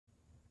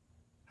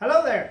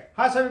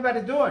How's everybody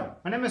doing?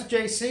 My name is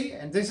JC,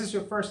 and this is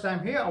your first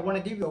time here. I want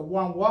to give you a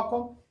warm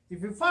welcome.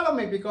 If you follow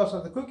me because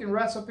of the cooking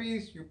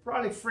recipes, you're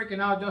probably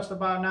freaking out just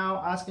about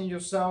now, asking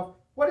yourself,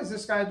 what is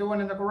this guy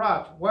doing in the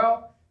garage?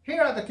 Well,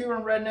 here at the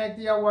Cuban Redneck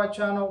DIY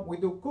channel, we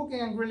do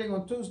cooking and grilling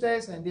on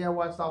Tuesdays and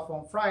DIY stuff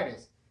on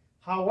Fridays.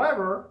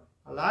 However,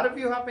 a lot of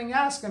you have been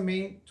asking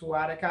me to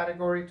add a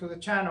category to the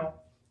channel,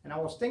 and I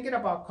was thinking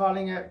about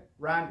calling it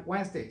Rant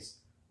Wednesdays.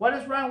 What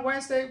is Rant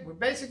Wednesday? We're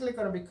basically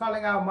going to be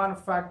calling out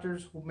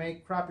manufacturers who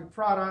make crappy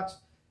products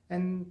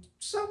and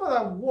some of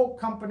the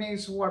woke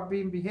companies who are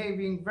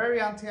behaving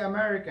very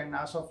anti-American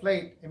as of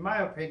late, in my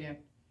opinion.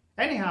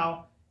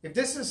 Anyhow, if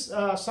this is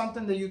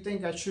something that you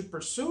think I should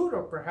pursue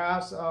or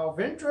perhaps of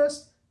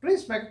interest,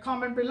 please make a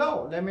comment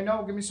below. Let me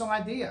know, give me some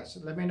ideas.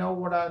 Let me know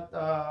what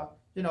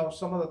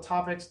some of the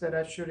topics that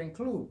I should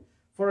include.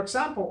 For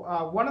example,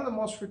 one of the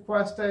most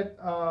requested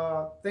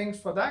things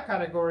for that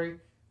category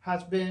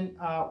has been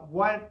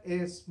what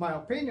is my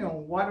opinion,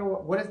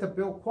 what is the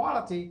build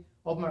quality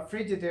of my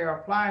Frigidaire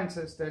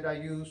appliances that I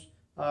use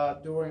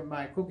during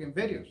my cooking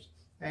videos.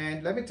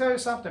 And let me tell you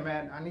something,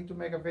 man, I need to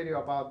make a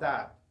video about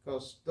that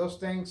because those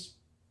things,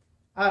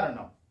 I don't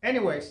know.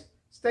 Anyways,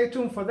 stay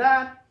tuned for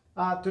that.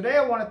 Today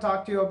I want to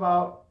talk to you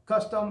about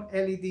custom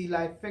LED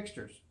light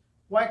fixtures.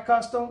 Why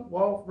custom?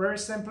 Well, very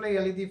simply,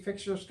 LED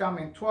fixtures come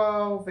in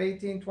 12,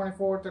 18,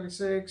 24,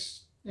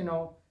 36,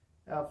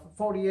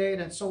 48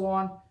 and so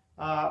on.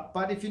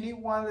 But if you need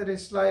one that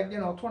is like,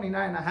 29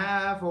 and a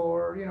half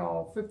or,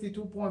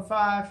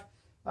 52.5,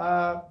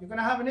 you're going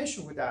to have an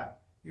issue with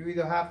that. You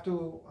either have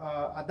to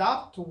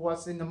adapt to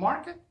what's in the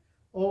market,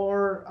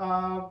 or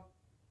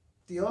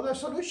the other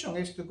solution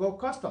is to go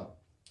custom.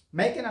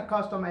 Making a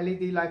custom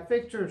LED light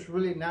fixture is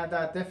really not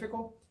that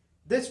difficult.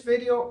 This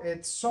video,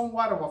 it's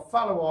somewhat of a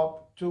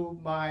follow-up to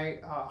my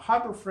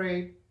Harbor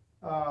Freight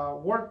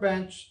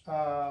Workbench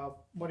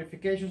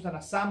modifications and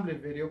assembly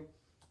video.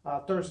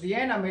 Towards the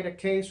end, I made a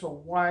case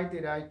of why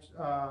did I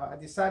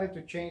decided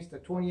to change the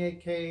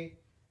 28K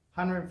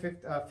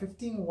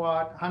 15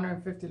 watt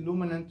 150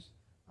 luminance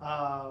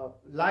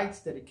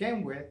lights that it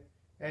came with,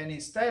 and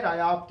instead I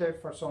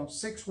opted for some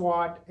 6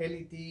 watt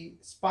LED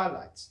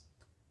spotlights.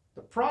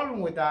 The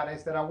problem with that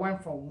is that I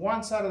went from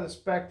one side of the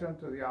spectrum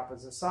to the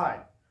opposite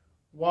side.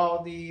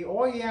 While the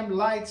OEM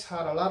lights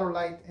had a lot of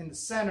light in the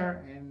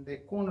center and the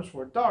corners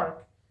were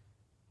dark,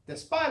 the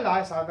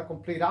spotlights are the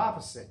complete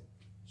opposite.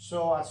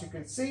 So as you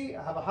can see,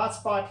 I have a hot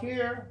spot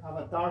here, I have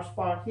a dark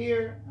spot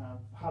here,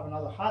 I have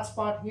another hot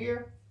spot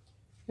here.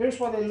 Here's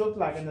what they look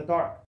like in the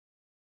dark.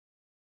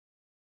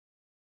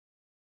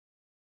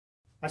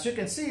 As you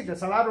can see,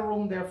 there's a lot of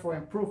room there for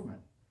improvement.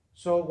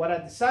 So what I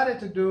decided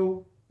to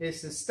do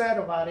is, instead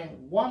of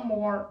adding one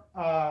more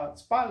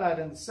spotlight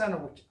in the center,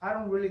 which I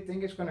don't really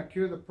think is going to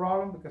cure the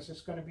problem because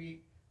it's going to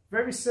be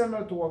very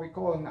similar to what we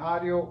call in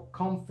audio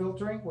comb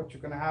filtering, which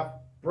you're going to have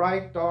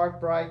bright, dark,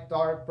 bright,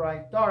 dark,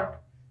 bright,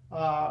 dark.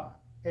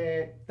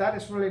 That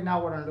is really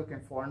not what I'm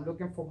looking for. I'm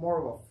looking for more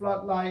of a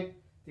floodlight,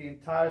 the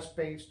entire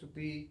space to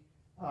be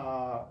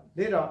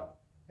lit up,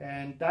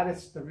 and that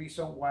is the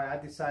reason why I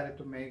decided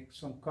to make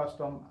some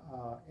custom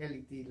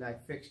LED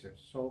light fixtures.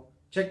 So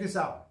check this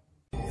out.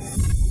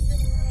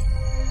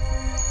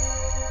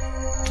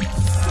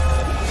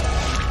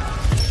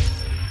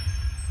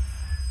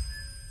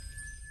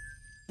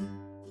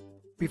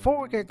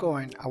 Before we get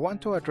going, I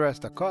want to address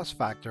the cost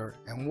factor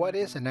and what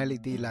is an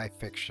LED light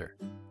fixture.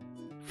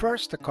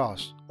 First, the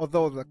cost.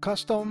 Although the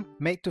custom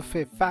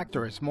made-to-fit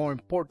factor is more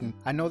important,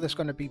 I know there's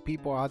going to be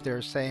people out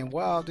there saying,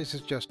 well, this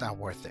is just not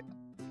worth it.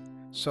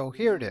 So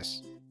here it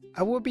is.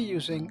 I will be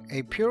using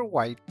a pure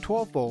white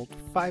 12-volt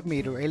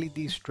 5-meter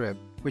LED strip,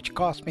 which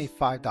cost me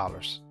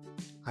 $5.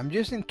 I'm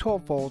using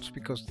 12 volts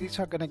because these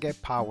are going to get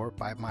powered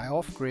by my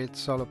off-grid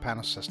solar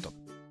panel system.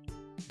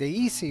 The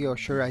easy, or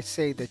should I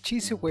say the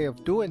cheesy way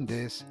of doing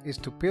this, is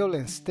to peel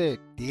and stick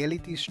the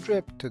LED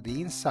strip to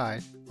the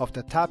inside of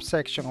the top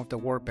section of the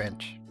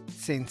workbench,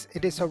 since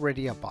it is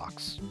already a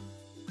box.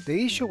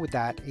 The issue with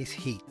that is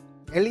heat.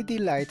 LED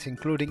lights,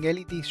 including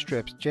LED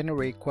strips,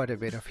 generate quite a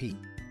bit of heat.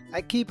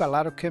 I keep a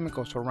lot of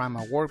chemicals around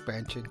my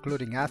workbench,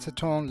 including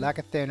acetone,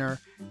 lacquer thinner,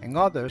 and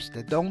others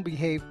that don't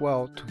behave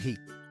well to heat.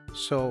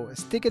 So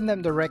sticking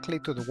them directly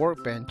to the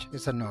workbench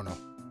is a no-no.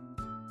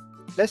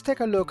 Let's take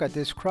a look at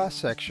this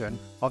cross-section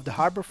of the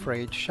Harbor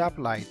Freight shop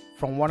light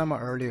from one of my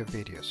earlier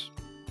videos.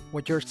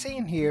 What you're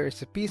seeing here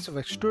is a piece of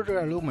extruded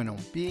aluminum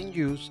being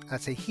used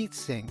as a heat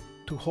sink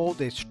to hold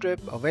a strip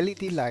of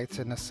LED lights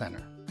in the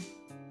center.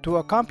 To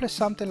accomplish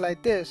something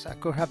like this, I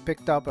could have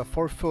picked up a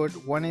 4-foot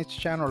 1-inch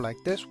channel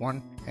like this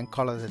one and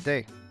call it a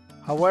day.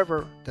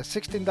 However, the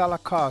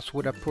 $16 cost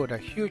would have put a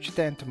huge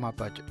dent in my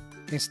budget.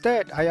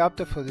 Instead, I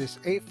opted for this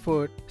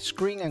 8-foot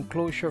screen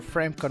enclosure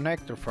frame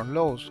connector from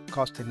Lowe's,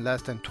 costing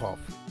less than $12.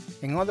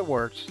 In other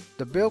words,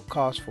 the build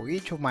cost for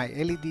each of my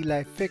LED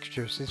light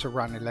fixtures is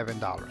around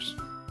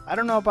 $11. I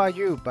don't know about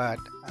you, but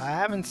I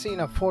haven't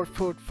seen a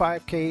 4-foot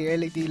 5K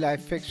LED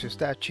light fixtures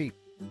that cheap.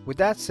 With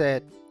that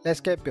said, let's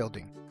get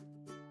building.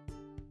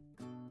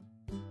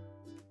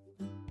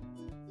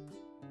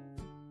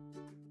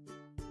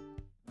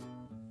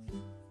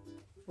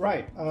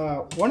 Right.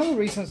 One of the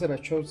reasons that I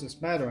chose this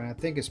method, and I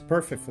think it's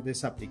perfect for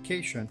this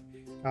application,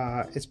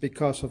 is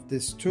because of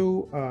these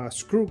two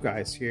screw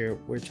guides here,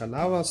 which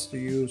allow us to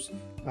use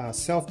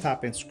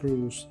self-tapping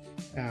screws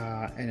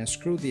and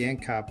screw the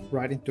end cap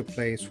right into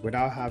place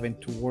without having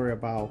to worry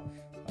about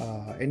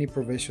any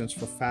provisions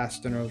for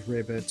fasteners,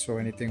 rivets, or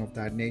anything of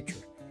that nature.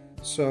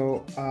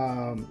 So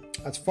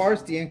as far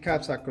as the end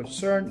caps are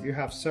concerned, you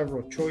have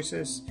several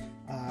choices.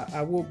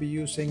 I will be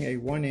using a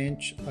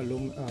 1-inch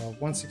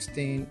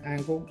 1/16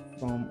 angle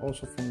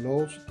also from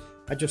Lowe's.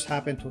 I just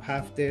happen to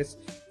have this.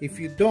 If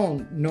you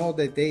don't know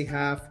that they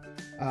have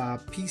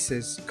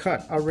pieces cut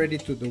already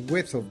to the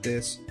width of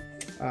this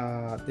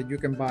that you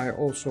can buy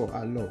also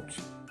at Lowe's.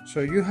 So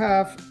you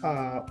have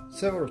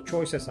several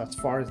choices as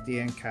far as the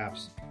end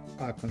caps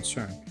are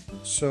concerned.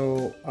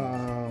 So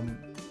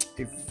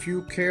if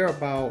you care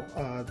about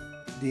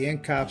the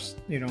end caps,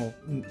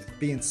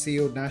 being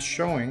sealed, not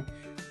showing,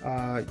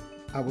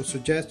 I would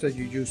suggest that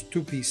you use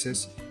two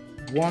pieces.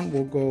 One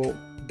will go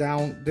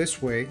down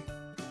this way,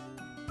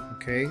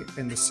 okay,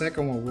 and the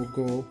second one will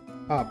go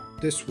up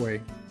this way.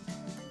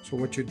 So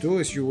what you do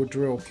is you will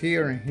drill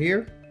here and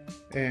here,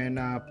 and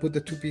put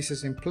the two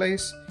pieces in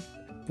place.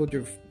 Put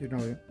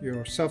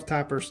your self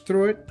tappers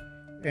through it,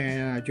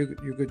 and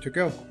you're good to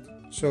go.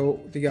 So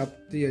the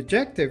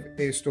objective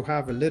is to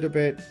have a little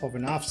bit of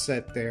an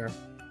offset there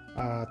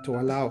to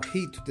allow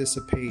heat to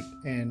dissipate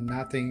and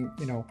nothing,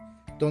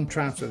 don't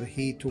transfer the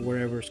heat to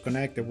wherever it's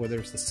connected, whether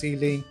it's the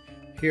ceiling,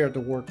 here at the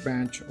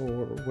workbench,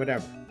 or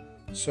whatever.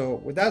 So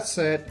with that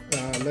said,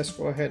 let's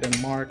go ahead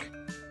and mark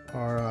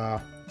our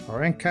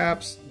end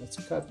caps. Let's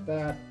cut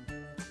that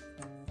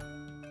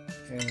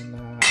and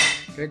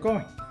get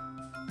going.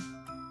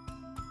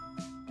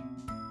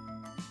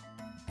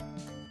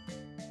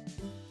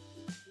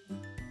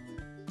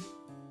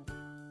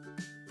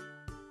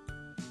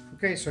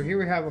 Okay, so here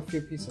we have a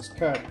few pieces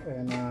cut,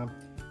 and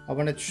I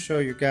wanted to show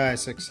you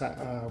guys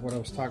what I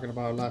was talking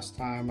about last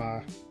time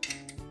while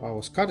I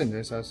was cutting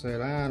this. I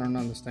said, I don't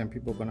understand,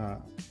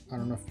 I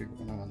don't know if people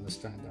are gonna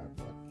understand that,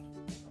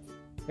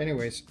 but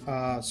anyways,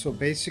 so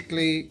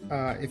basically,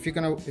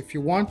 if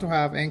you want to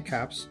have end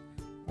caps,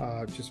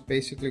 just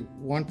basically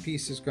one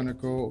piece is gonna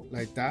go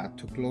like that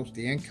to close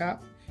the end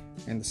cap,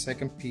 and the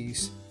second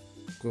piece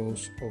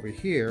goes over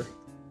here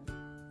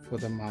for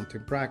the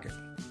mounting bracket.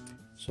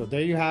 So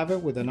there you have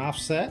it with an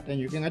offset, and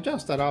you can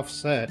adjust that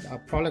offset. I'm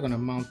probably going to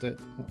mount it,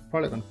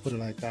 put it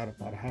like that,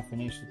 about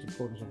 1/2 inch to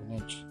 3/4 of an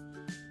inch.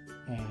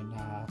 And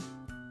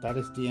that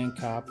is the end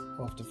cap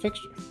of the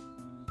fixture.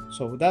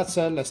 So with that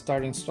said, let's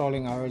start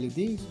installing our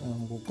LEDs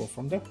and we'll go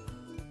from there.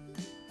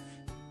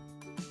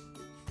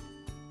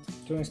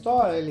 To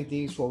install our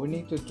LEDs, what we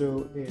need to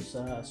do is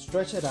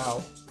stretch it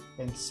out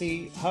and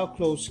see how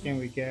close can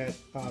we get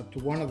to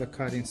one of the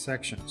cutting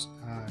sections.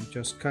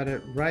 Just cut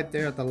it right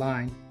there at the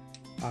line.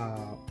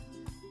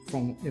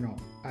 From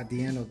at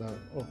the end of the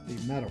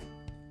metal,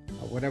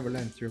 whatever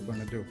length you're going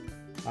to do.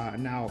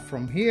 Now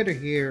from here to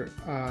here,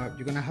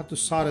 you're going to have to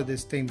solder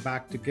this thing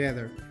back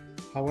together.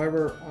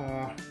 However,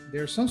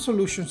 there are some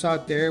solutions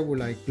out there with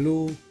like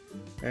glue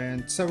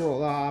and several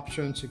other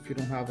options if you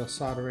don't have a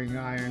soldering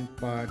iron,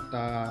 but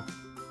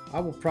I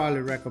would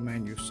probably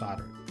recommend you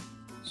solder it.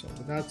 So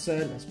with that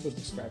said, let's put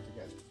this guy together.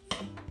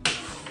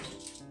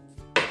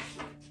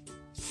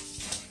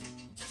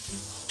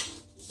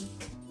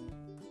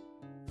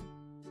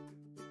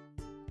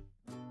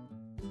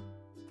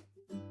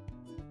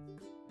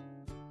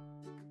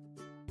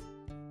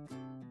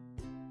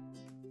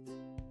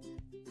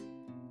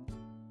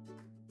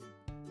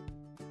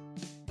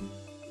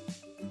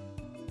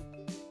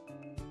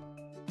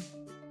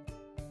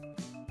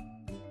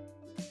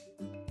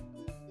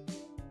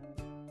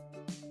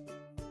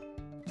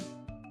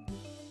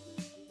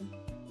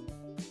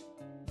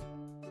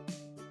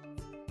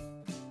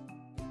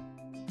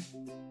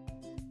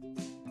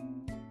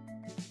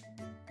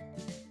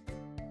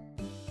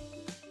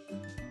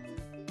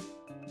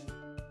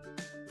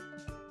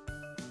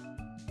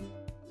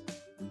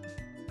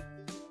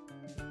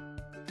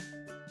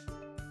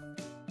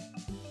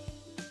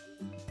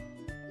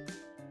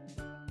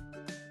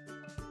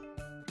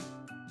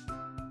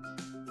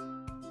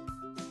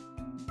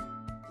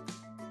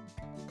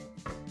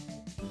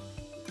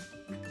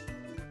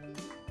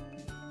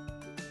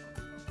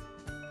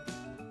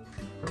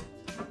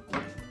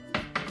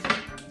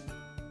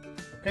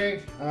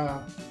 Okay,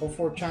 all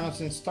 4 channels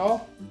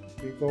installed.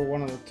 We go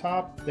one at the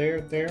top,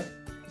 there,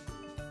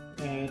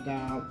 and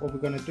what we're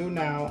going to do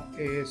now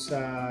is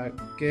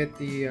get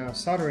the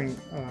soldering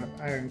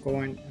iron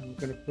going, and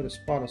we're going to put a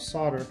spot of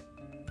solder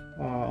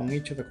on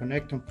each of the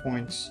connecting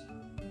points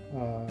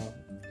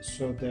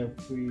so that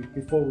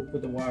before we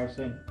put the wires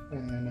in,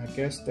 and I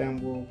guess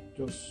then we'll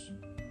just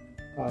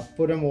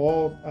put them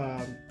all.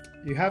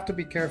 You have to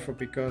be careful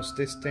because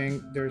this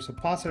thing, there's a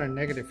positive and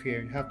negative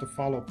here. You have to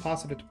follow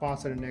positive to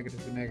positive,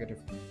 negative to negative.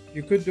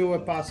 You could do a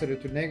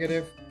positive to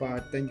negative,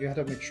 but then you have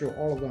to make sure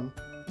all of them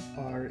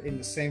are in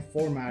the same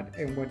format,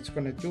 and what it's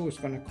going to do is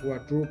going to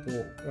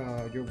quadruple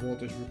your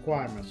voltage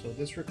requirement. So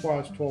this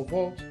requires 12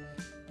 volts,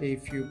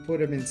 If you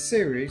put them in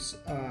series,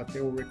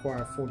 they will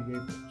require 48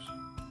 volts.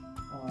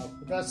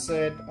 With that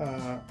said,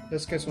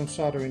 let's get some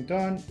soldering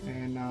done,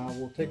 and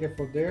we'll take it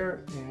from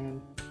there.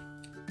 And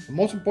the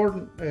most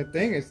important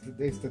thing is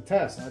the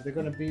test. Are they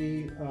going to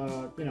be,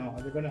 are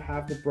they going to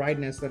have the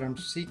brightness that I'm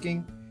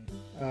seeking?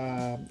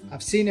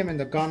 I've seen them in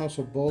the gunnels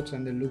of bolts,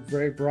 and they look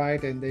very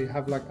bright, and they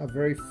have like a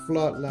very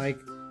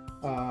flood-like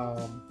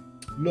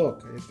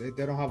look.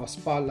 They don't have a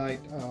spotlight,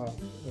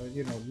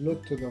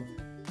 look to them.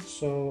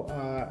 So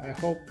I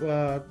hope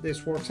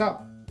this works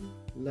out.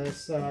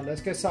 Let's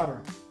get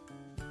soldering.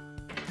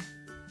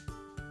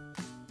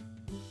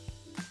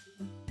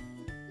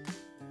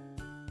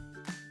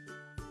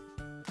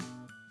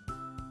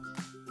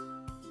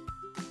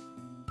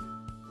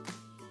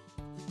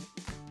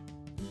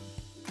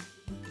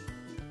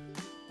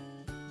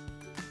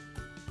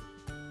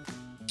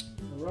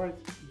 Alright,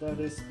 that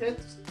is it.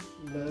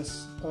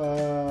 Let's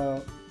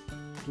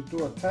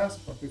do a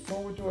test, but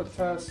before we do a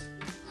test,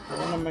 I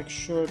want to make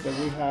sure that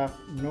we have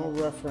no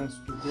reference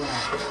to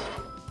ground.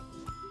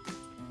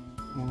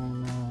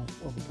 And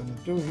what we're going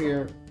to do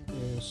here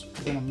is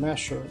we're going to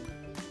measure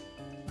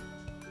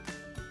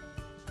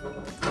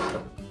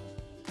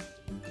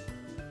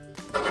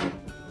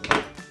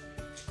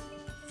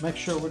make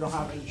sure we don't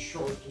have any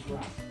short to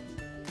ground.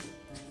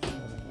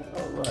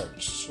 Alright,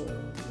 so we're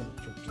going to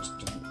put this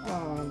thing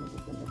on,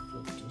 we're going to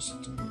put this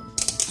thing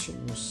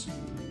continuously.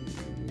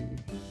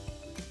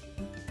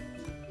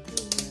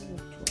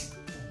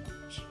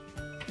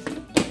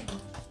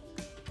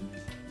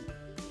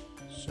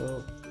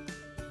 So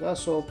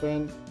that's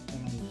open,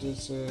 and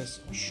this is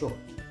short.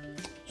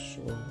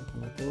 So we're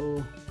going to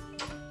go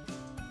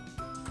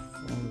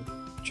from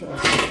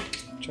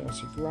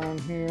chassis ground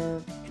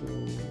here to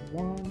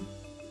one.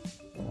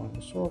 That one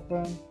is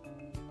open.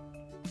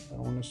 That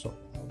one is open.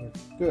 Okay,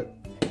 good.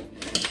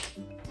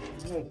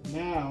 Right,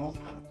 now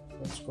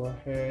let's go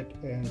ahead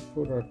and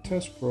put our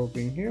test probe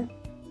in here.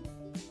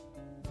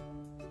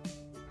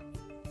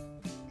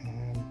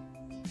 And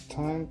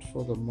time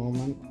for the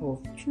moment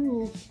of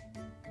truth.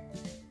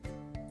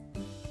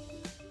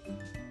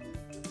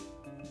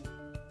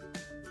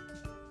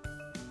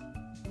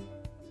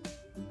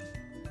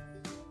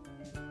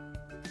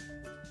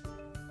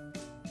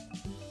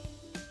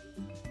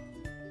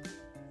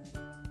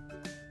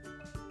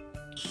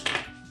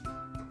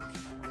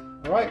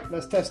 All right,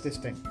 let's test this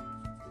thing.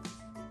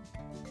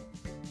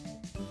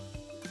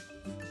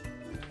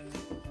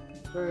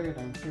 Great,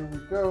 and here we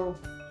go.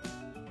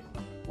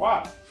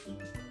 Wow,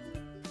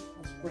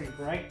 that's pretty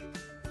bright.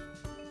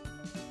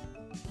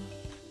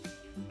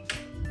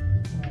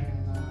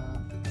 And I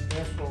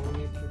guess what we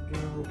need to do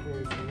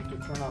is we need to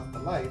turn off the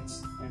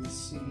lights and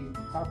see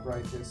how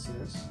bright this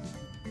is.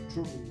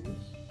 Truly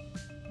is.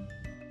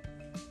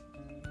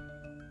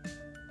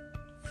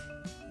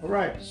 All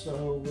right,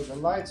 so with the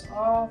lights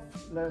off,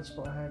 let's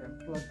go ahead and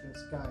plug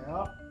this guy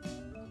up.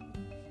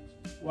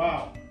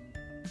 Wow,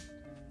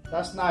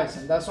 that's nice,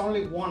 and that's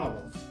only one of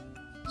them.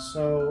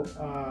 So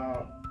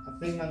I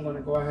think I'm going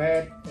to go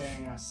ahead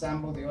and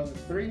assemble the other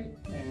three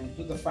and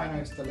do the final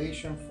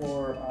installation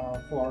for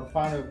our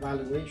final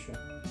evaluation.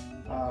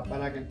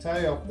 But I can tell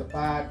you off the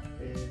bat,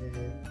 a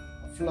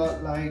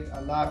floodlight,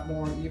 a lot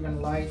more even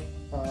light.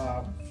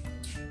 I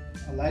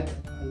like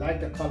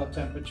the color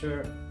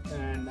temperature,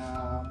 and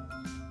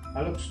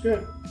that looks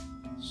good.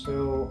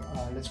 So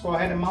let's go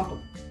ahead and mount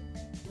them.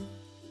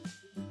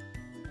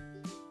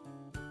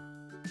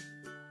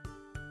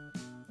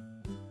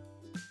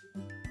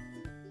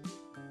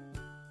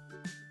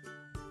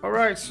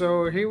 Alright,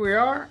 so here we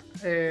are.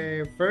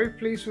 Very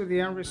pleased with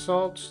the end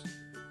results.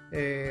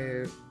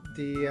 Very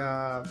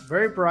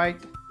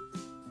bright,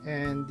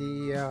 and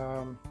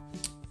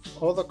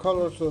all the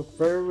colors look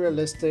very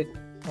realistic.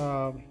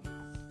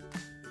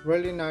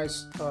 Really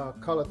nice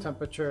color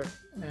temperature,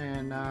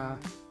 and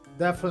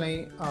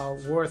definitely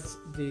worth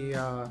the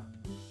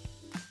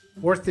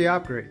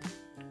upgrade.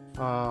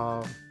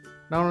 Not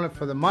only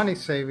for the money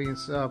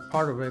savings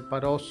part of it,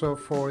 but also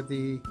for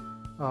the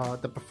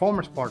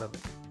performance part of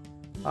it.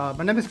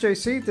 My name is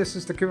JC. This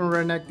is the Kelvin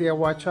Redneck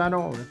DIY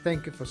channel. I want to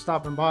thank you for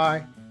stopping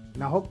by,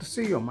 and I hope to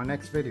see you on my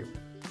next video.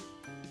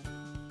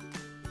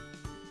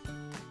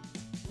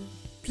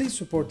 Please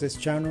support this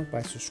channel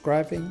by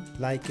subscribing,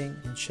 liking,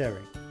 and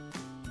sharing.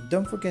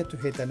 Don't forget to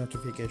hit that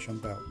notification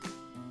bell.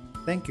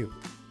 Thank you.